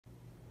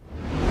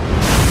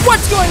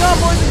going on,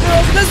 boys and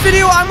girls? In this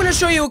video, I'm going to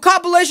show you a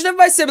compilation of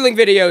my sibling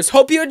videos.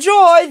 Hope you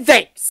enjoy.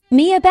 Thanks.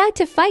 Me about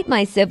to fight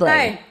my sibling.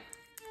 Hey,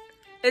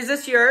 is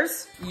this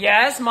yours?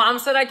 Yes, Mom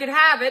said I could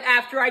have it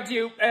after I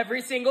do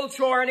every single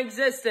chore in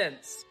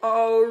existence.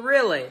 Oh,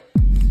 really?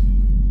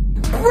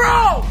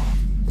 Bro!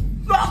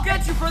 I'll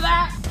get you for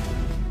that!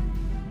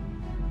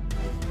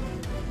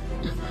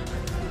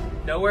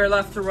 Nowhere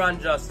left to run,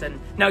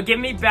 Justin. Now give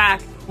me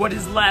back what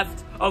is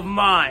left of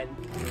mine.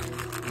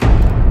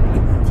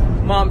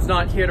 Mom's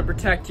not here to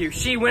protect you.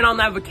 She went on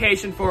that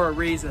vacation for a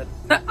reason.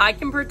 I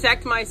can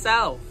protect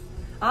myself.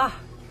 Ah,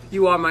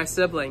 you are my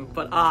sibling,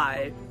 but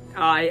I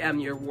am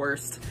your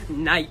worst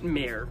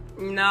nightmare.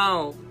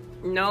 No,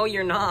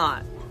 you're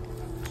not.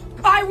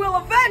 I will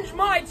avenge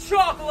my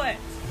chocolate!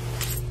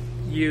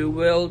 You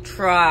will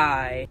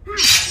try.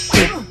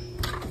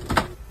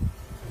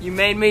 You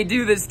made me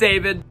do this,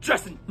 David.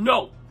 Justin,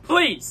 no,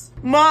 please.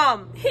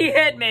 Mom, he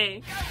hit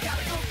me.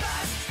 Gotta go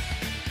fast.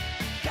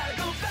 Gotta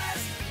go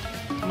fast.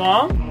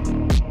 Mom?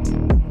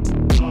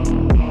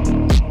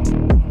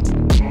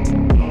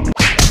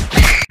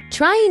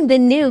 Trying the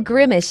new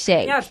grimace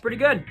shake. Yeah, it's pretty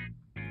good.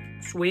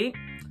 Sweet.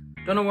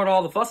 Don't know what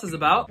all the fuss is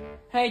about.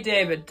 Hey,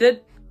 David,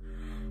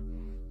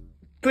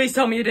 please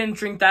tell me you didn't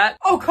drink that.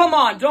 Oh, come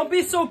on, don't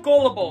be so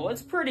gullible.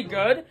 It's pretty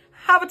good.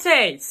 Have a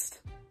taste.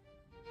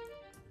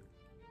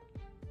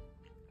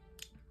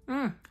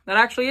 That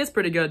actually is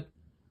pretty good.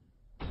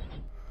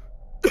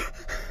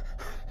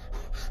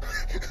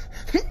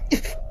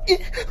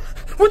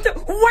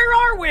 Where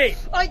are we?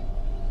 I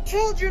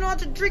told you not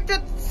to drink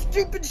that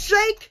stupid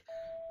shake.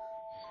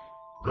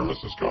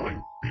 Grimace is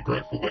coming. Be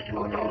grateful that you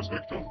are now his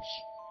victims.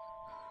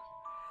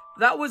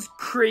 That was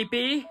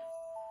creepy.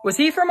 Was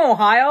he from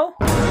Ohio?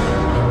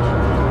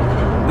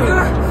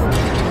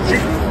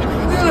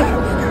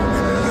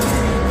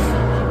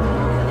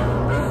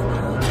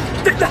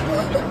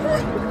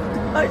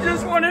 I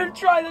just wanted to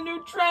try the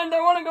new trend.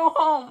 I want to go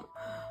home.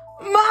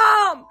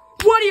 Mom!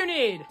 What do you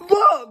need?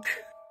 Look!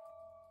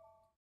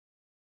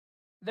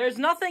 There's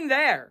nothing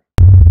there.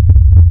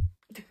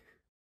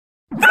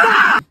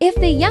 If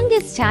the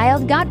youngest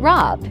child got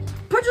robbed.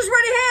 Put your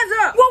sweaty hands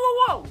up! Whoa, whoa,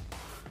 whoa!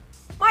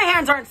 My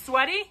hands aren't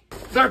sweaty.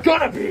 They're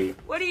gonna be!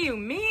 What do you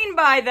mean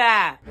by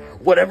that?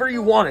 Whatever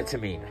you want it to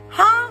mean.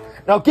 Huh?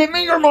 Now give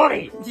me your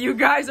money! You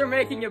guys are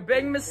making a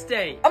big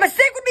mistake. A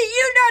mistake would be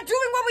you not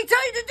doing what we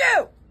tell you to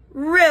do!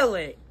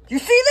 Really? You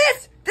see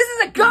this? This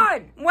is a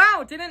gun!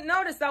 Wow, didn't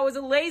notice that was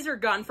a laser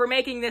gun for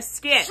making this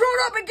skit. Shut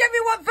up and give me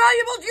what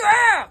valuables you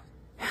have!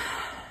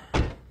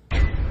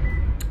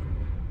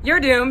 You're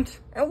doomed.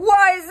 And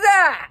why is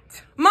that?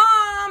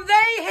 Mom,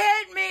 they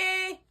hit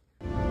me!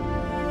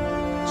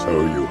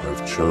 So you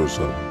have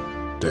chosen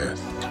death.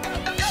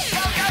 Gotta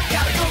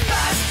go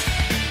fast!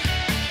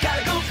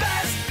 Gotta go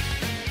fast!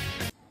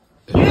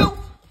 You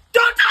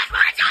don't touch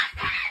my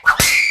Justin!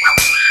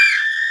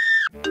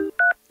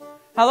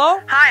 Hello?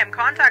 Hi, I'm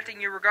contacting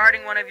you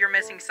regarding one of your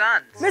missing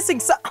sons.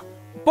 Missing son?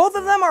 Both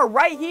of them are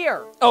right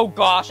here. Oh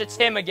gosh, it's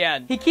him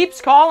again. He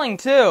keeps calling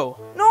too.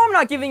 No, I'm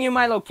not giving you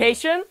my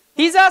location.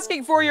 He's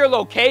asking for your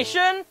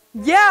location?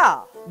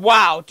 Yeah.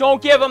 Wow,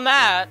 don't give him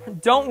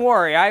that. Don't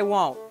worry, I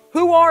won't.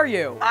 Who are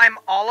you? I'm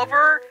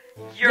Oliver.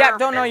 Yeah,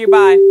 don't know you,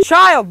 bye.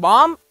 Child,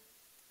 Mom.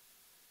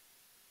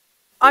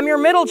 I'm your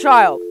middle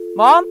child.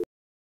 Mom?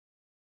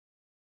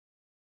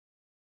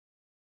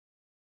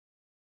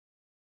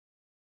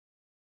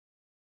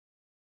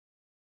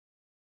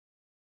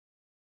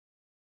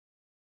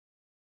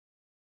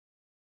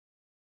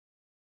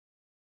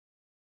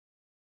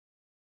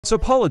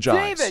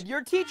 Apologize. David,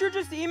 your teacher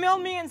just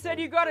emailed me and said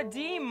you got a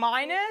D-.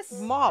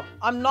 Mom,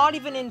 I'm not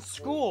even in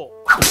school.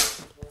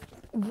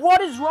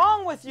 What is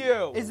wrong with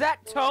you? Is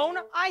that tone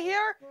I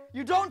hear?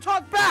 You don't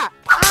talk back.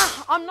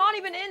 I'm not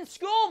even in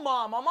school,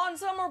 Mom. I'm on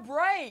summer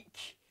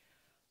break.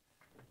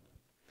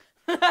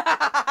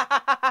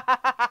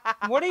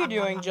 What are you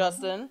doing,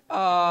 Justin?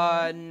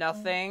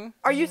 Nothing.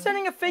 Are you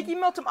sending a fake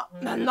email to Mom?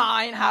 Nah,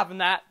 I ain't having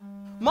that.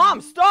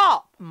 Mom,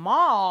 stop!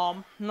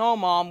 Mom? No,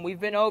 Mom, we've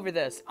been over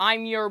this.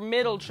 I'm your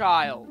middle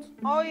child.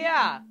 Oh,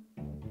 yeah.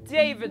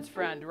 David's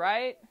friend,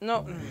 right?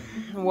 No,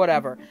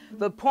 whatever.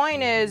 The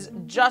point is,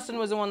 Justin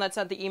was the one that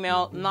sent the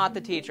email, not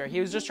the teacher. He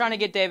was just trying to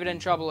get David in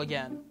trouble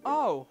again.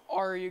 Oh,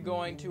 are you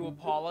going to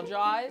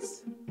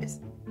apologize?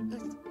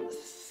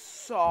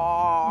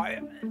 Sorry.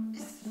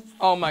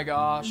 Oh my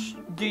gosh.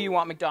 Do you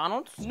want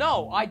McDonald's?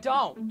 No, I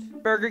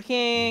don't. Burger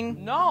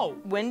King? No.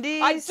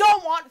 Wendy's? I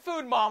don't want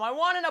food, Mom. I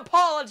want an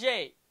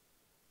apology.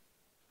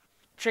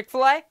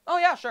 Chick-fil-A? Oh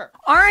yeah, sure.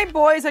 All right,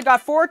 boys, I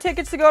got 4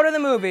 tickets to go to the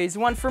movies.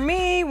 One for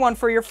me, one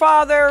for your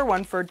father,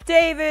 one for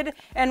David,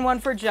 and one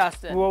for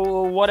Justin.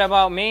 Well, what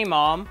about me,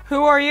 Mom?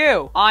 Who are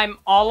you? I'm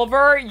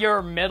Oliver,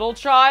 your middle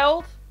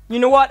child. You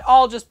know what?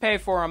 I'll just pay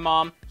for him,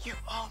 Mom. You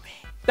owe me.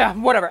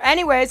 Whatever.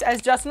 Anyways,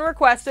 as Justin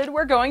requested,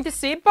 we're going to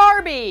see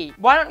Barbie.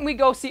 Why don't we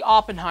go see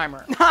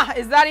Oppenheimer?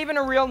 Is that even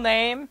a real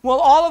name? Well,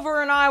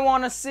 Oliver and I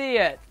want to see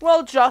it.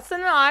 Well, Justin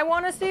and I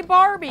want to see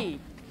Barbie.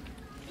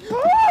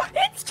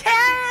 It's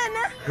Ken!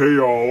 Hey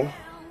y'all,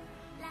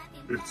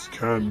 it's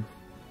Ken.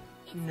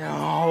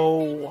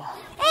 No.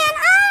 And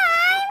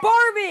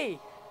Barbie!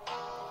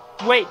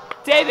 Wait,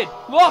 David,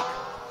 look!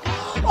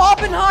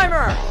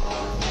 Oppenheimer!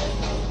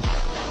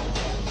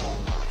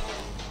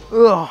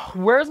 Ugh,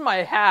 where's my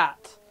hat?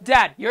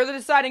 Dad, you're the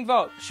deciding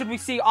vote. Should we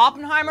see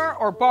Oppenheimer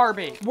or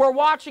Barbie? We're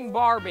watching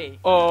Barbie.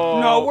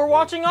 Oh. No, we're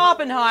watching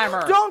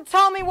Oppenheimer. Don't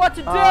tell me what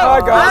to do.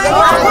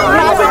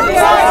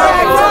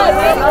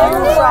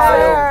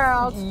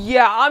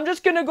 Yeah, I'm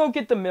just gonna go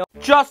get the milk.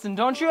 Justin,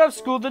 don't you have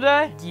school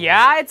today?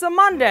 Yeah, it's a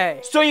Monday.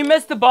 So you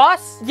missed the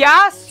bus?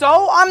 Yeah,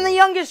 so I'm the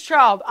youngest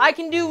child. I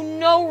can do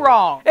no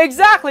wrong.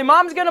 Exactly,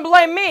 Mom's gonna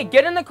blame me.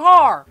 Get in the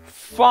car.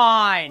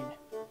 Fine.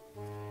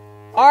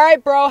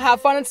 Alright, bro, have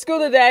fun at school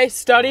today.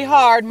 Study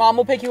hard. Mom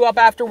will pick you up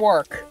after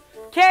work.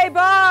 Okay,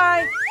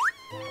 bye!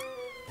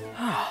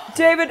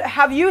 David,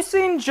 have you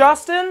seen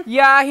Justin?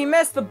 Yeah, he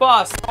missed the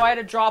bus, so I had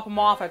to drop him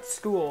off at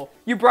school.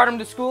 You brought him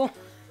to school?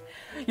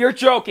 You're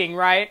joking,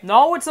 right?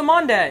 No, it's a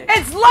Monday.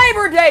 It's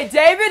Labor Day,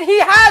 David!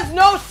 He has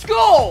no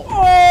school!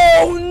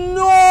 Oh,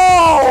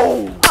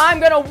 no!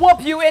 I'm gonna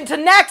whoop you into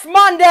next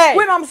Monday!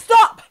 Wait, Mom,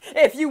 stop!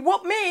 If you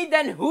whoop me,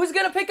 then who's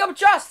gonna pick up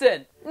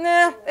Justin?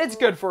 Nah, it's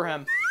good for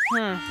him.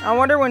 I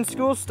wonder when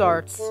school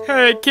starts.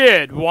 Hey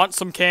kid, want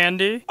some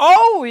candy?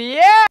 Oh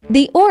yeah!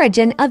 The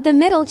origin of the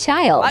middle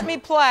child. Let me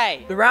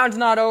play. The round's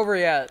not over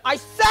yet. I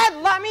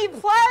said let me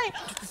play!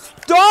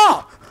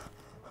 Stop!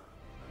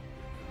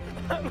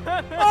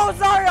 Oh,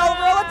 sorry,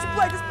 Oliver, I'll let you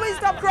play. Just please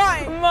stop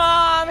crying.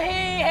 Mom,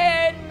 he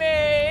hit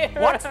me.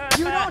 What?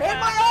 You don't hit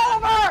my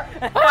Oliver!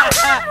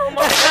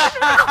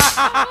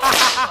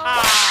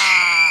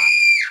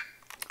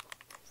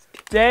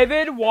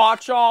 David,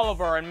 watch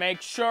Oliver and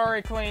make sure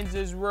he cleans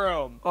his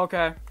room.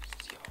 Okay.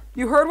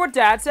 You heard what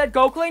Dad said?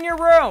 Go clean your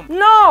room.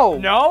 No!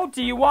 No?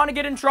 Do you want to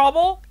get in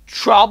trouble?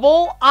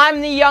 Trouble?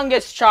 I'm the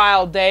youngest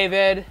child,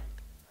 David.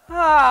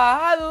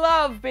 I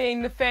love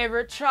being the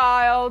favorite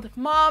child.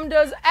 Mom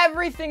does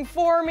everything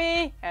for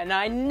me, and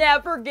I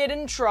never get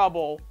in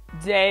trouble.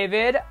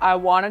 David, I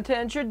wanted to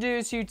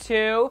introduce you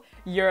to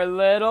your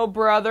little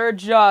brother,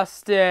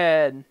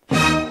 Justin.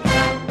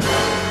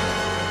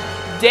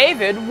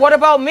 David, what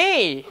about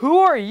me? Who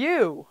are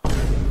you?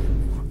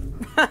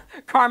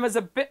 Karma's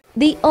a bit...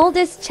 The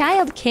oldest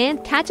child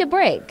can't catch a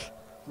break.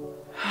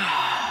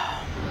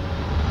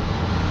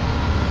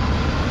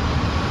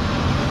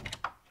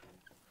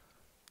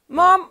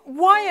 Mom,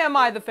 why am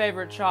I the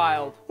favorite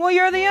child? Well,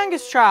 you're the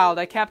youngest child.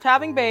 I kept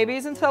having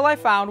babies until I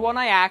found one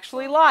I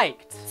actually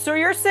liked. So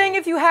you're saying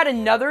if you had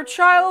another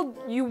child,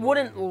 you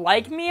wouldn't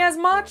like me as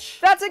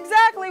much? That's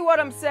exactly what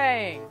I'm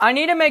saying. I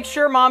need to make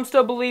sure Mom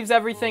still believes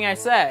everything I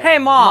say. Hey,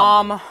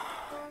 Mom.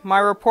 My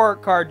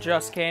report card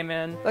just came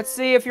in. Let's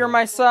see if you're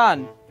my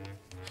son.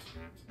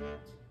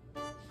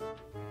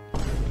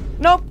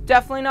 Nope,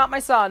 definitely not my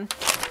son.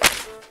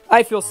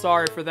 I feel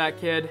sorry for that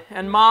kid.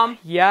 And Mom,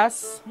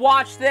 yes?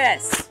 Watch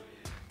this.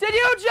 Did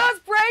you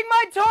just break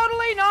my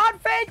totally not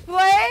fake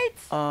plate?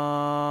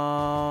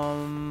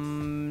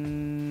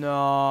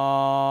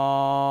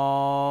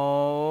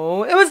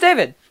 No. It was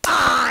David.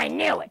 I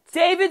knew it.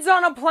 David's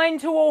on a plane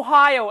to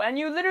Ohio, and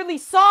you literally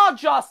saw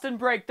Justin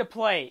break the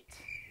plate.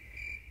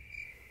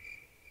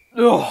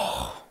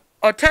 Ugh.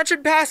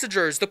 Attention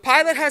passengers, the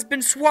pilot has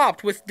been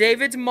swapped with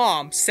David's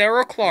mom,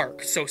 Sarah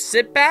Clark, so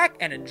sit back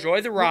and enjoy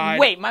the ride.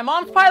 Wait, my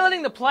mom's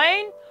piloting the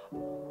plane?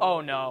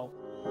 Oh no.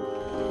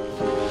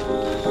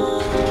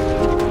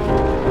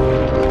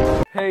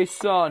 Hey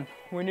son,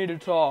 we need to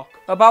talk.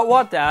 About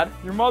what, Dad?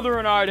 Your mother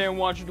and I didn't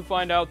want you to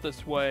find out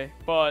this way,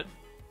 but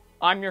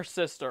I'm your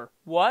sister.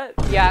 What?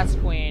 Yes,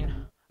 Queen.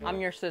 I'm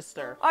your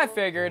sister. I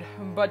figured,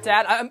 but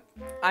Dad,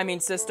 I mean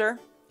sister.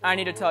 I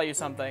need to tell you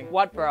something.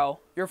 What, bro?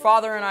 Your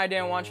father and I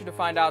didn't want you to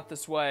find out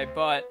this way,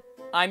 but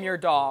I'm your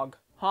dog.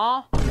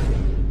 Huh?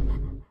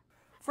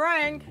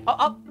 Frank!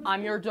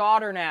 I'm your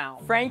daughter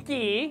now.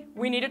 Frankie,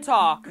 we need to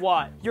talk.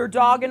 What? Your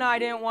dog and I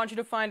didn't want you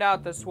to find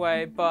out this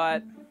way,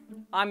 but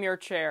I'm your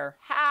chair.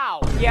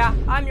 How? Yeah,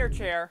 I'm your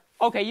chair.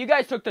 Okay, you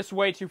guys took this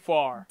way too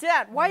far.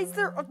 Dad, why is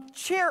there a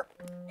chair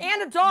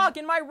and a dog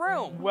in my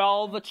room?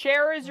 Well, the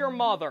chair is your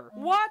mother.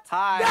 What?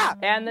 Hi. Yeah.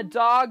 And the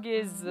dog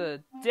is,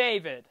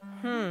 David.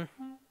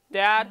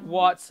 Dad?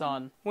 What,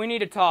 son? We need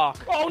to talk.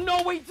 Oh,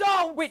 no, we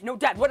don't! Wait, no,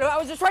 Dad, what I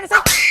was just trying to say...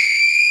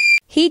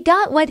 He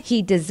got what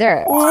he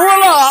deserved.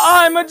 Voila,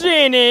 I'm a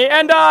genie,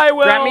 and I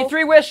will... Grant me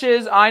 3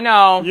 wishes, I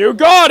know. You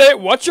got it!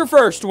 What's your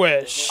first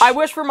wish? I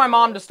wish for my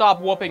mom to stop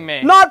whooping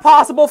me. Not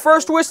possible,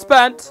 first wish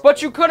spent.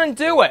 But you couldn't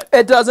do it.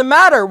 It doesn't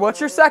matter, what's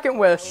your second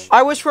wish?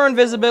 I wish for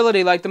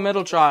invisibility like the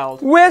middle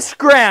child. Wish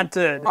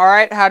granted.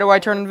 Alright, how do I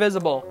turn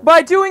invisible?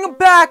 By doing a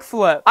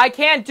backflip. I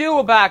can't do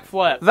a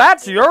backflip.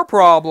 That's your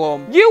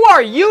problem. You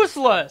are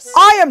useless.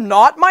 I am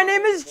not, my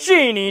name is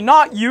Genie,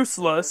 not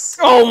useless.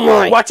 Oh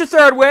my. What's your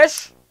third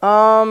wish?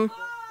 I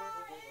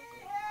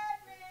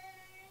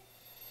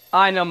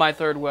know my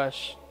third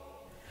wish.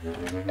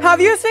 Have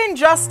you seen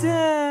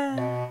Justin?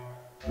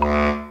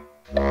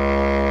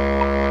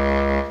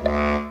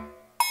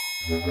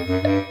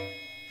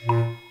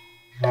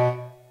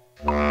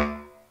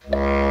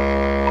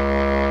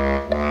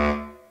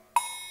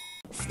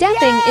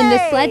 Stepping in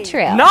the sled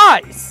trail.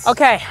 Nice!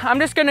 Okay, I'm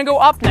just gonna go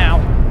up now.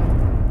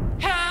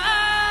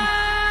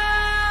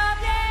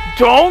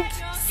 Don't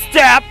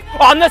step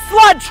on the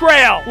sled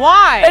trail!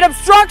 Why? It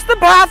obstructs the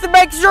path and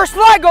makes your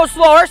sled go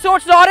slower, so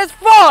it's not as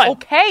fun!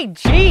 Okay,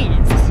 jeez.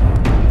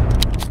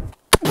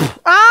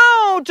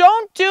 Ow,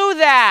 don't do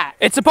that!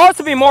 It's supposed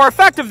to be more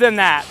effective than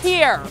that.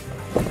 Here.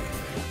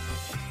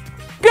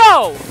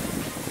 Go!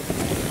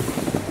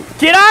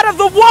 Get out of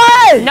the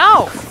way!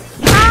 No!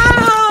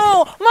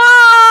 Ow!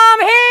 Mom,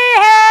 he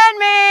hit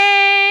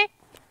me!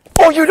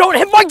 Oh, you don't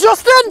hit my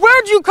Justin?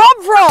 Where'd you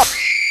come from?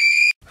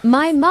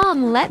 My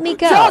mom let me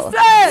go.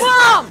 Justin!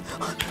 Mom!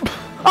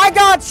 I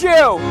got you!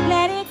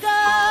 Let it go.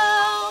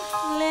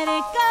 Let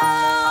it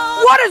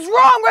go. What is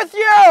wrong with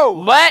you?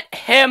 Let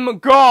him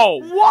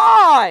go.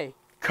 Why?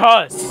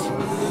 'Cause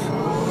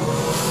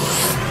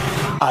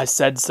I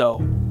said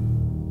so.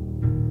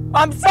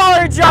 I'm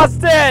sorry,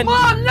 Justin!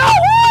 Mom, no!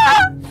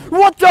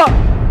 What the?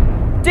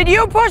 Did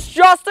you push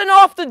Justin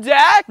off the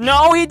deck?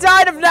 No, he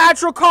died of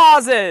natural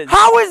causes.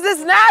 How is this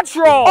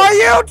natural? Are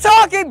you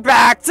talking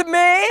back to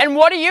me? And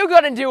what are you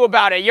gonna do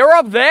about it? You're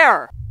up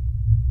there.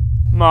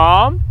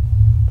 Mom?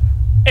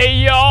 Hey,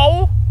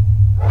 yo?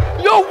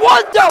 Yo,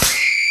 what the?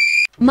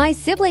 My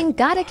sibling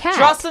got a cat.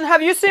 Justin,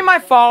 have you seen my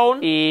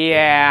phone?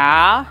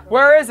 Yeah.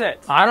 Where is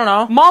it? I don't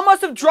know. Mom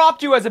must have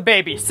dropped you as a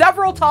baby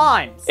several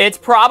times. It's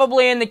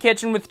probably in the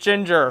kitchen with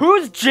Ginger.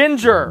 Who's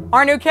Ginger?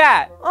 Our new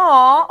cat.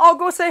 Aw, I'll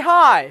go say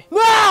hi.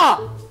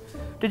 Ah!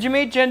 Did you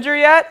meet Ginger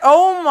yet?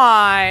 Oh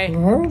my.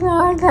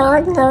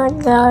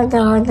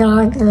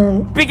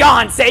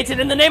 Begone, Satan,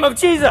 in the name of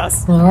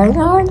Jesus.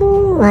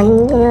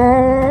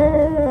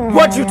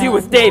 What'd you do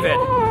with David?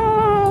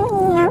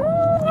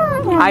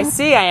 I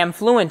see I am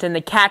fluent in the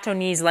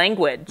Catonese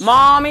language.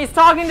 Mom, he's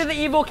talking to the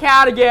evil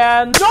cat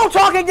again. No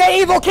talking to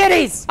evil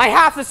kitties! I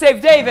have to save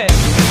David.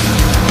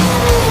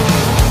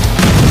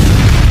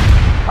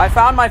 I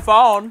found my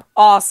phone.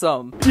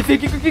 Awesome. You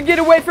think you could get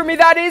away from me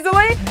that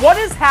easily? What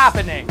is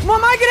happening?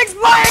 Mom, I can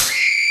explain!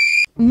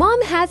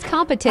 Mom has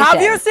competition.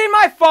 Have you seen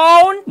my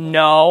phone?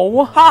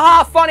 No.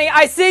 Haha, funny,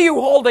 I see you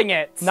holding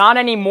it. Not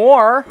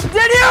anymore. Did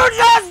you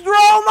just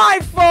throw my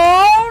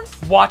phone?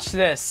 Watch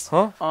this.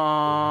 Huh?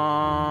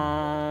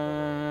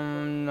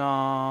 No.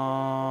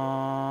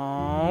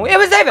 It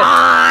was David.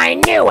 I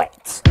knew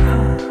it.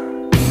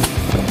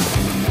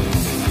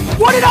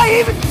 What did I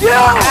even do?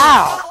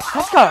 Ow.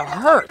 That's gotta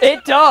hurt.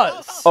 It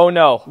does. Oh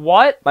no.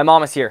 What? My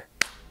mom is here.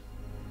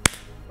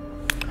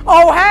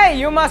 Oh hey,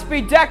 you must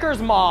be Decker's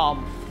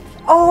mom.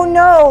 Oh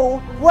no!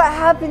 What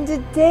happened to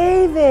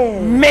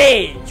David?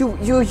 Me!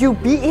 You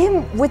beat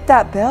him with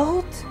that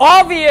belt?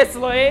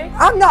 Obviously!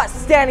 I'm not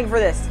standing for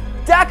this!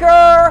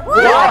 Decker!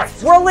 What?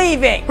 We're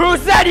leaving! Who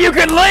said you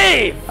could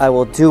leave? I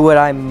will do what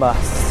I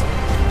must.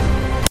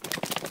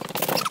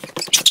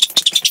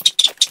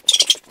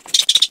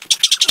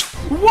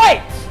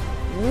 Wait!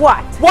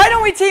 What? Why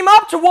don't we team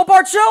up to whoop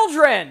our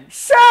children?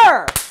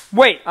 Sure!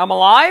 Wait, I'm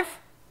alive?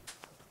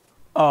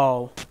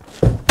 Oh.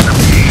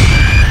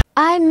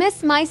 I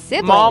miss my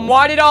siblings. Mom,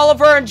 why did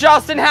Oliver and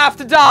Justin have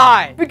to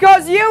die?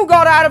 Because you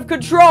got out of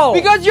control.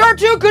 Because you're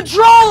too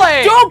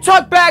controlling. Don't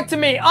talk back to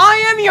me. I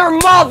am your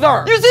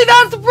mother. You see,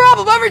 that's the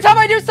problem. Every time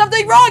I do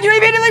something wrong, you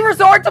immediately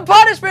resort to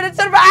punishment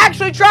instead of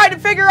actually trying to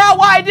figure out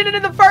why I did it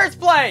in the first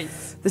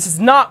place. This is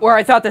not where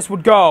I thought this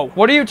would go.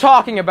 What are you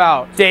talking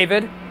about?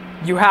 David,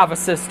 you have a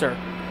sister.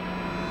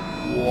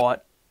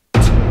 What?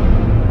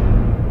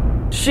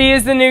 She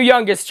is the new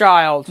youngest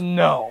child.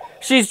 No.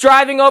 She's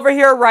driving over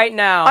here right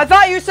now. I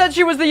thought you said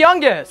she was the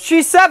youngest.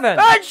 She's 7.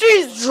 And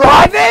she's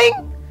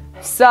driving?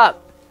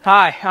 Sup?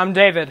 Hi, I'm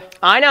David.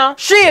 I know.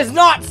 She is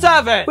not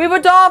 7. We've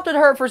adopted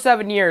her for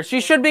 7 years.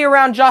 She should be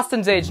around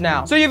Justin's age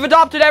now. So you've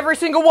adopted every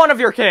single one of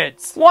your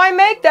kids. Why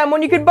make them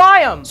when you could buy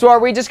them? So are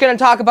we just gonna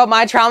talk about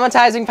my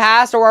traumatizing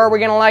past, or are we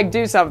gonna like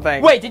do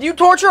something? Wait, did you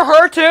torture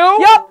her too?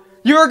 Yep.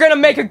 You're gonna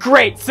make a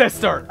great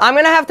sister. I'm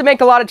gonna have to make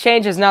a lot of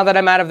changes now that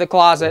I'm out of the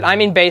closet. I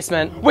mean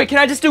basement. Wait, can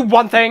I just do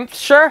one thing?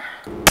 Sure.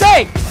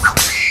 Thanks.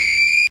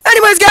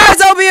 Anyways, guys,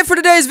 that'll be it for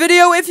today's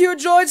video. If you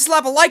enjoyed,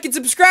 slap a like and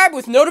subscribe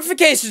with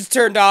notifications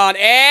turned on,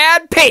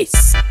 and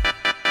peace.